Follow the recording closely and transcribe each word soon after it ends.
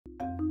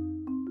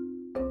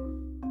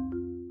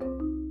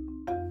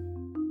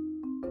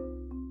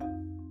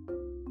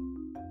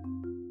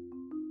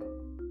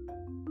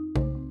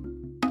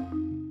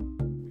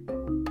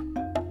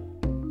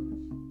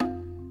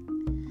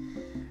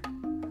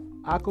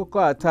Akụkọ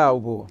a taa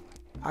bụ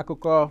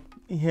akụkọ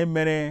ihe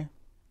mere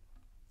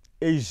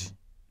ezi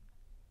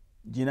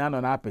ji na-anọ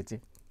n'apịtị.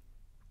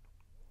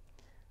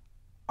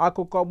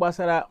 Akụkọ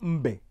gbasara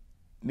mbe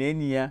na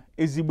enyi ya,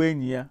 ezigbo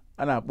enyi ya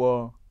a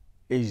na-akpọ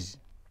ezi.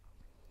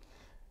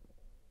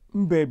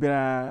 Mbe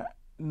bịara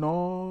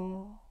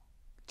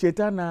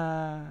cheta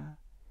na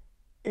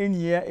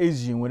enyi ya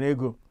ezi nwere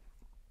ego.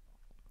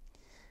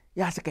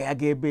 Ya sị ka ya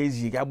gaa ebe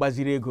ezi ga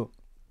gbaziri ego,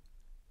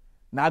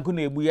 na agụ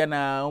na-egbu ya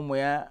na ụmụ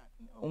ya,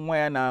 nwa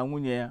ya na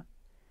nwunye ya.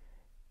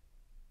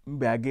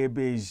 Mbe aga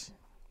ebe ezi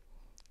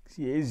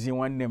si, ezi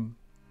nwanne m,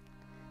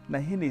 na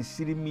ihe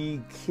na-esiri m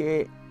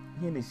ike,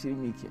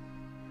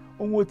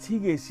 onwe otu ị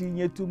ga-esi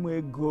nyetụ m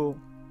ego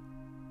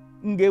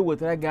m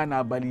ga-ewetara gị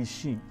n'abalị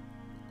 6.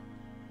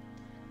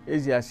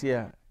 Ezi asị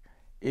ya,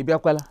 ị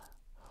bịakwala,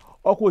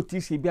 ọkwa otu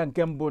isi bịa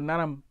nke mbụ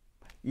nara m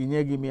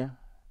inye gị m ya,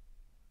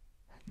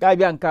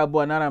 ga-abịa nke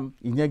abụọ nara m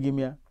inye gị m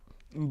ya.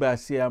 Mbe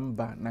asị ya,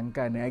 mba, na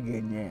nke a na ya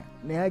ga-enye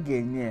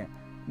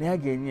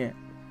ya,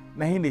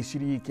 na ihe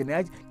na-esiri ike,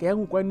 na ka ya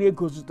nwekwa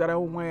n'ego zụtara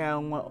nwa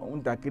ya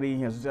ntakịrị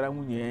ihe, zụtara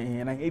nwunye ya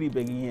ihe, na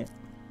eribeghị ihe.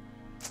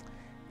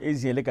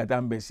 Ezi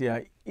elekọta mbe si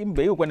ya,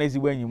 mbe, ịwekwa na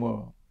ezigbo enyi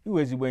m,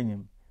 iwe ezigbo enyi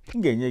m,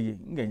 m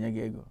ga-enye gị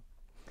ego.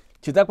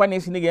 Chetakwa na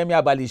isi na ị ga-eme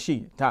abalị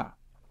 6 taa,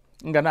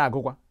 m ga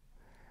na-agụkwa.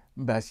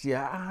 Mbe asị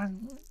ya,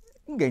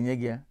 m ga-enye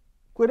gị ya,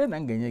 kwere na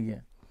m ga-enye gị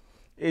ya.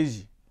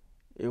 Ezi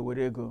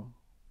ewere ego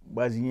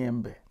gbazinye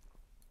mbe.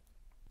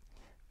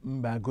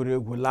 Mbe agụrụ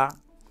egwu laa,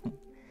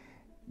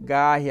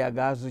 gaa ahịa,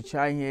 gaa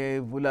zụcha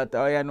ihe,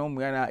 bulata ya na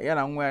ụmụ ya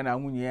na nwa ya na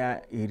nwunye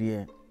ya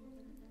erie.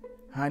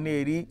 Ha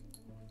na-eri,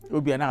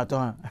 obi na-atọ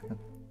ha.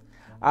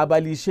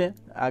 Abalị 5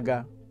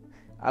 aga,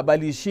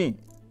 abalị 6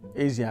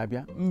 ezi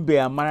abịa.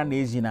 Mbe amara na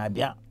ezi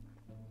na-abịa.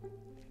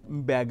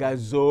 Mbe aga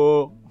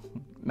zoo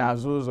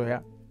n'azụ ụzọ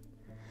ya.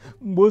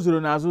 Mgbe o zoro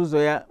n'azụ ụzọ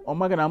ya, ọ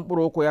maghị na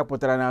mkpụrụ ụkwụ ya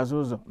pụtara n'azụ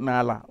ụzọ,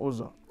 n'ala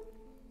ụzọ.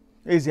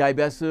 Ezi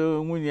abịa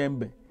so nwunye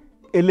mbe,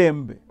 ele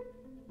mbe.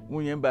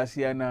 Nwunye mbe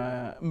asị ya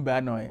na mbe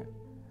anọ ya.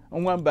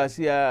 Nwa mbe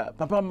asị ya,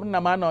 papa, nna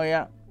m anọ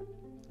ya,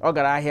 ọ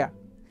gara ahịa.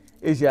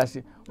 Ezi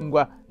asị,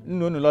 ngwa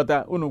nna unu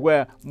lọta, unu gwa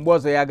ya mgbe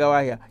ọzọ ya gawa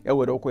ahịa, ya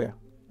were ụkwụ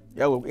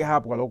ya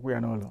hapụkwala ụkwụ ya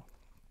n'ụlọ.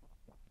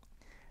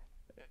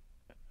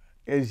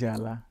 Ezi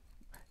ala.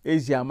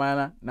 Ezi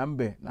amara na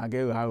mbe na-aga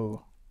ịghọ aghụghọ,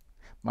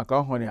 maka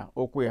ọ hụrụ ya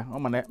ụkwụ ya, ọ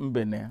ma na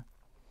mbe na ya.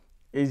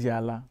 Ezi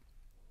ala.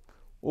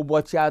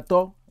 Ụbọchị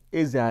 3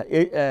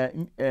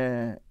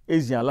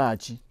 ezi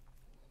alaghachi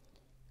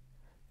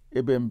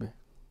ebe mbe.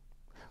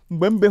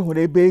 Mgbe mbe hụrụ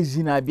ebe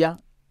ezi na-abịa,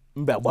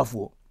 mbe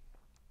agbafuo.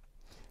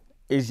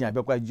 Ezi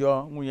abịakwa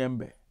jụọ nwunye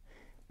mbe,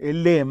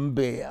 ele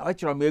mbe, ọ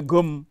chọrọ m ego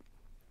m.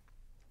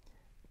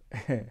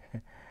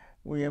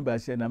 Nwunye mbe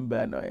asị na mbe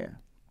anọ ya.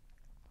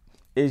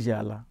 Ezi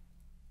ala.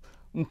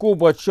 Nke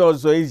ụbọchị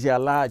ọzọ ezi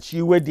alaghachi,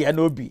 iwe dị ya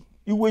n'obi,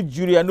 iwe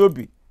juru ya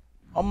n'obi.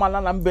 Ọ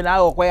mara na mbe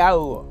na-aghọkwa ya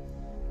aghụghọ.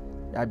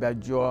 Ya bịa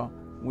jụọ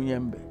nwunye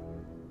mbe,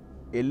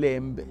 ele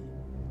mbe.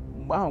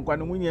 Mgbe ahụ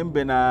kwana nwunye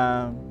mbe na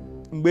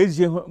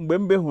mgbe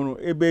mbe hụrụ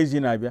ebe ezi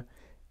na-abịa,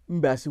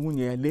 mbe asị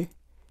nwunye ya, lee,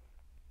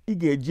 ị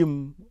ga-eji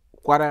m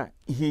kwara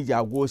ihe iji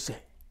agwa ose,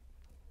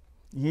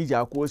 ihe iji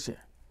akwa ose.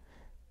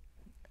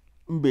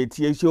 Mbe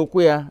tinye isi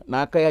ụkwụ ya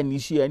na aka ya na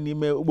isi ya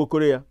n'ime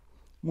okpokoro ya.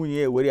 Nwunye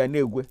ya ewere ya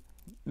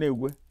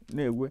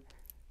na-egwe.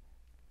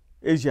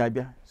 Ezi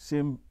abịa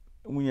sị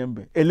nwunye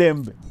mbe, ele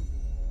mbe.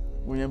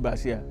 Nwunye mbe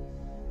asị ya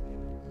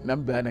na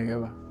mbe anaghị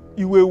ebe.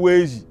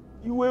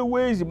 Iwe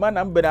wee ezi ma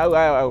na mbe na-aghọ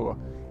aghụghọ.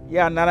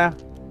 Ya nara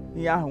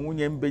ihe ahụ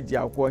nwunye mbe ji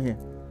akwọ ihe,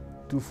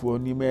 tụfuo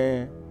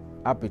n'ime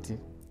apịtị.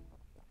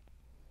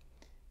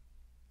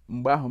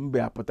 Mgbe ahụ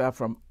mbe apụta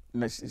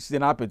site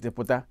n'apịtị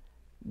pụta,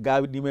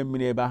 gaa n'ime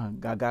mmiri ebe ahụ,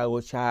 ga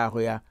ghụchaa ahụ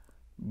ya,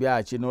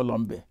 bịaghachi n'ụlọ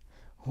mbe,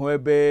 hụ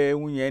ebe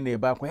nwunye ya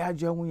na-ebe akwa. Ya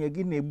jụọ nwunye,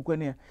 gị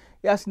na-egbukwana ya?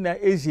 Ya sị na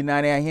ezi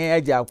narị ya ihe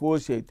ya ji akwọ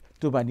ose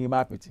tụba n'ime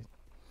apịtị.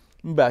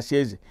 Mbe asị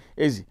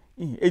ezi,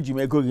 eji m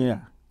ego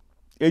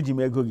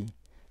gị,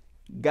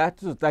 gaa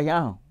tụtụta ihe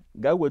ahụ,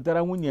 gaa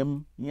wetara nwunye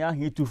m ihe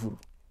ahụ ị tụfuru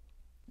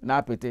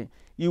n'apịtị,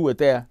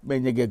 iweta ya ma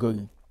enye gị ego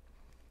gị.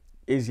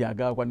 Ezi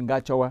agakwana gaa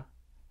chọwa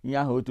ihe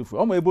ahụ o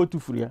tụfuru. Ọ ma ebe o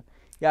tụfuru ya,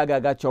 ya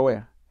aga chọwa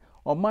ya.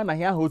 Ọ ma na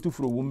ihe ahụ o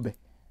tụfuru bụ mbe,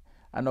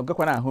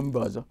 anọgakwana ahụ mbe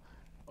ọzọ.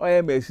 Ọ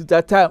ya ma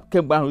esita taa,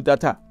 kemgbe ahụ ruta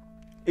taa,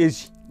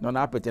 ezi nọ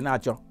n'apịtị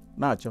na-achọ.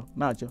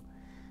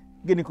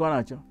 Gịnị ka ọ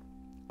na-achọ?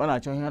 Ọ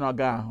na-achọ ihe ọ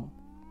ga ahụ.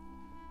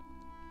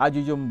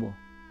 Ajụjụ mbụ,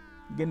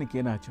 gịnị ka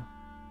ị na-achọ?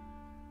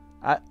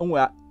 Onwe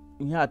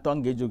ihe 3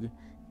 m ga-eju gị.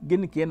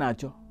 Gịnị ka ị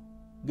na-achọ?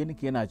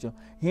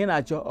 Ihe ị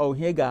na-achọ ọ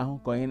ihe ị ga-ahụ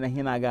ka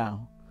ihe na-aga ahụ?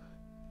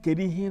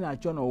 Kedu ihe ị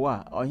na-achọ n'ụwa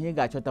a? Ọ ihe ị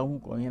ga-achọtanwu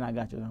ka ihe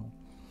na-aga achọtanwu?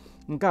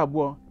 Nke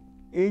abụọ,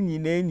 enyi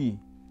na enyi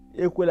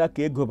ekwela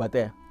ka ego bata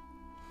ya.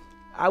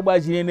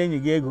 Agbajiri na enyi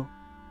gị ego,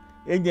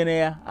 enyere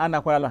ya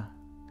anakwala.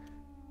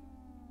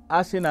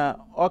 A sị na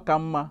ọ ka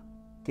mma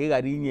ka ị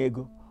ghara inye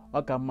ego,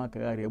 ọ ka mma ka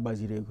ghara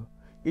ịgbaziri ego.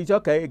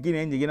 Ịchọ ka gị na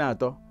enyi gị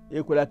na-atọ,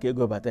 ekwela ka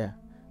ego bata ya,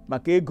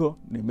 maka ego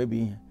na-emebi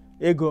ihe,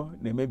 ego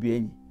na-emebi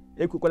enyi.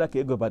 Ekwekwala ka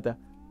ego bata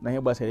na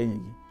ihe gbasara enyi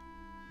gị.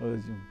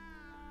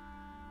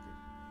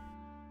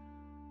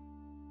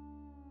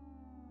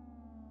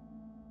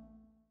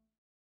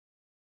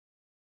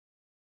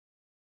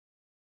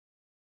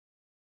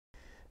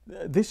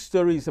 This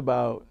story is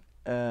about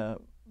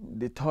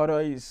the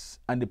tortoise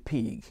and the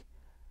pig,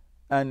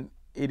 and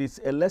it is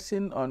a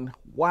lesson on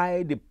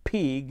why the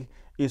pig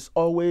is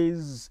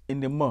always in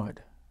the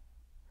mud.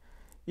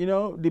 You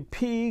know, the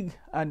pig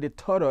and the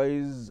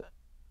tortoise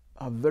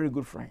are very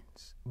good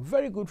friends,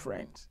 very good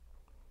friends.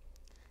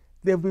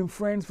 They've been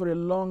friends for a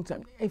long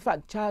time, in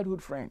fact,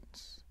 childhood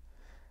friends.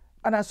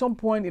 And at some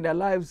point in their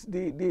lives,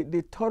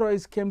 the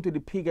tortoise came to the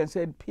pig and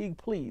said, "Pig,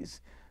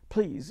 please,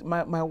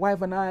 my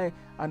wife and I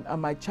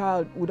and my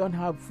child, we don't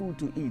have food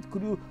to eat.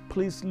 Could you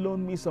please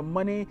loan me some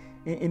money?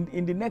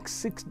 In the next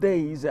 6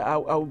 days,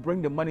 I'll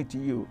bring the money to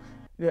you."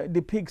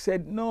 The pig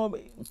said, "No,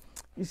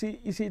 you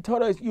see,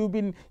 tortoise, you've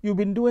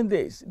been doing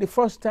this. The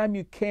first time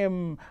you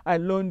came, I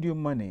loaned you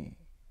money.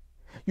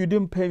 You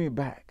didn't pay me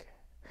back.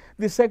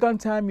 The second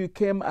time you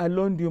came, I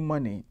loaned you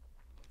money.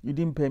 You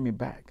didn't pay me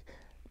back."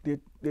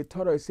 The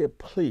tortoise said,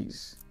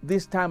 "Please,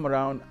 this time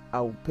around,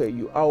 I'll pay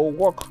you. I'll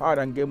work hard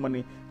and get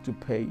money to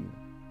pay you.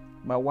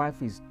 My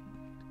wife is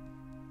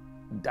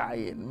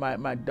dying.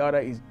 My daughter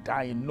is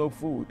dying, no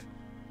food."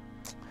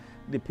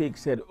 The pig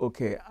said,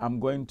 "Okay, I'm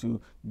going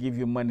to give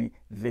you money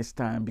this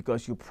time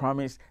because you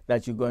promised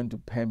that you're going to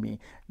pay me."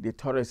 The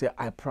tortoise said,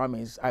 "I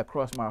promise, I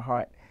cross my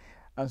heart."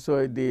 And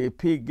so the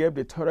pig gave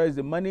the tortoise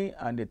the money,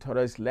 and the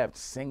tortoise left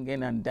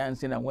singing and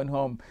dancing and went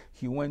home.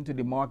 He went to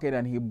the market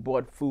and he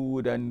bought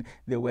food, and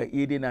they were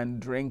eating and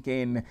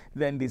drinking.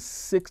 Then the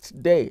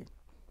 6th day,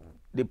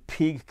 the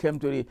pig came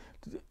to the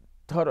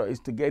tortoise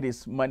to get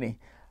his money.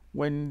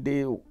 When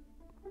the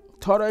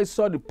tortoise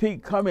saw the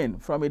pig coming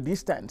from a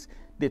distance,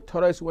 the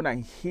tortoise went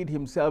and hid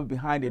himself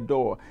behind the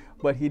door,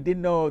 but he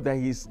didn't know that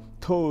his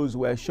toes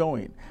were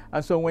showing.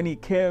 And so when he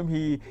came,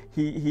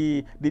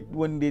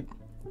 when the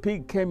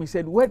pig came, he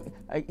said, "What?"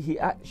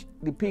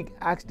 The pig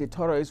asked the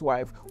tortoise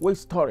wife,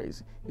 "Where's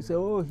tortoise?" He said,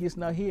 "Oh, he's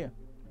not here."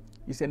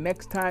 He said,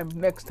 next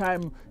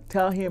time,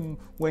 tell him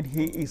when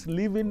he is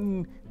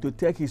leaving to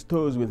take his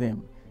toes with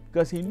him,"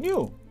 because he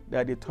knew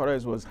that the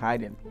tortoise was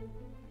hiding.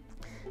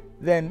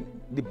 Then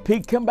the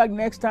pig came back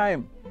next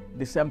time.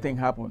 The same thing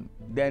happened.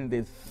 Then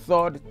the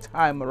 3rd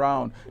time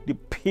around, the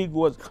pig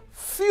was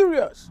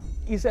furious.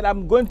 He said,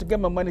 "I'm going to get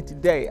my money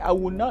today. I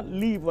will not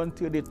leave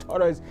until the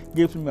tortoise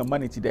gives me my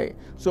money today."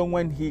 So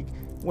when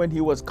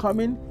he was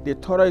coming, the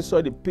tortoise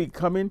saw the pig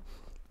coming.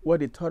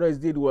 What the tortoise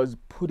did was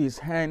put his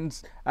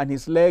hands and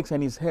his legs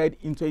and his head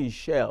into his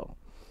shell.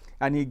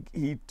 And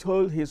he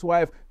told his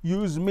wife,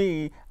 "Use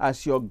me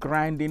as your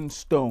grinding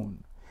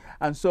stone."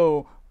 And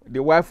so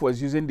the wife was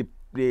using the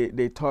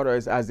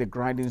tortoise as a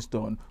grinding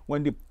stone.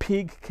 When the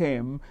pig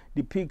came,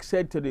 the pig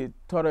said to the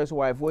tortoise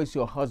wife, "Where's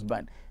your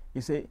husband?" He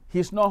said,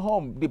 "He's not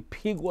home." The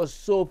pig was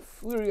so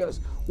furious.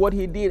 What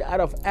he did out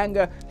of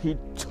anger, he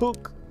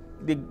took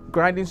the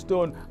grinding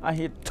stone and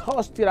he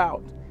tossed it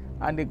out,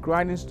 and the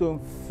grinding stone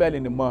fell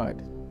in the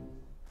mud.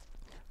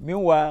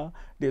 Meanwhile,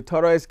 the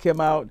tortoise came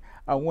out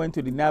and went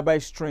to the nearby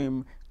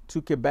stream,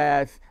 took a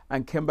bath,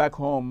 and came back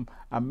home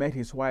and met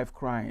his wife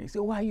crying. He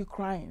said, "Why are you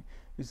crying?"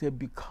 He said,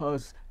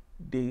 "Because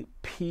the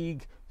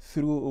pig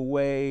threw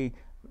away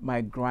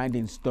my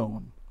grinding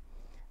stone."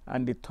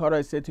 And the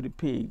tortoise said to the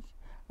pig,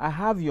 "I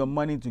have your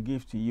money to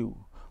give to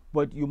you,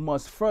 but you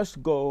must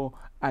first go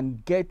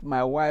and get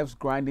my wife's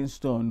grinding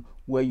stone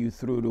where you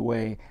threw it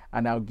away,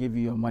 and I'll give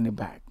you your money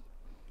back."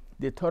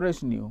 The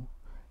tortoise knew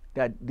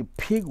that the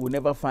pig would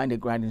never find a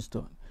grinding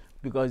stone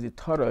because the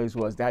tortoise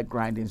was that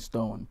grinding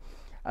stone.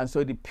 And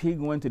so the pig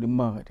went to the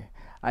mud,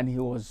 and he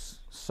was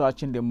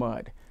searching the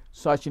mud,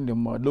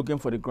 looking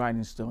for the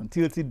grinding stone.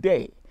 Till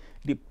today,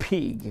 the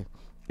pig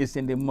is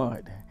in the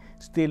mud,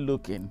 still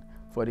looking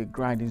for the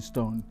grinding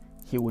stone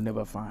he will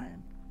never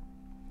find.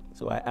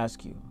 So I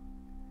ask you,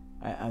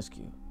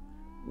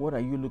 what are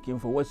you looking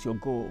for? What's your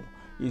goal?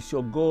 Is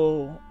your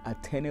goal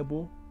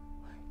attainable?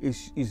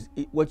 Is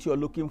what you're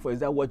looking for, is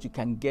that what you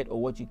can get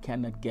or what you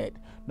cannot get?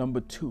 Number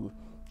 2,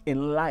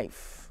 in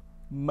life,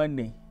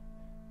 money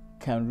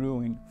can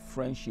ruin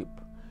friendship.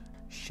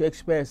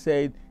 Shakespeare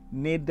said,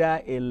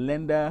 "Neither a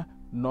lender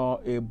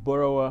nor a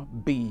borrower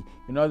be."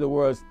 In other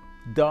words,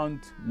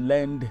 don't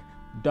lend,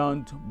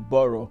 don't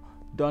borrow.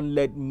 Don't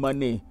let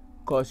money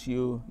cost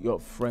you your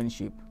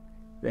friendship.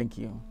 Thank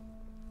you.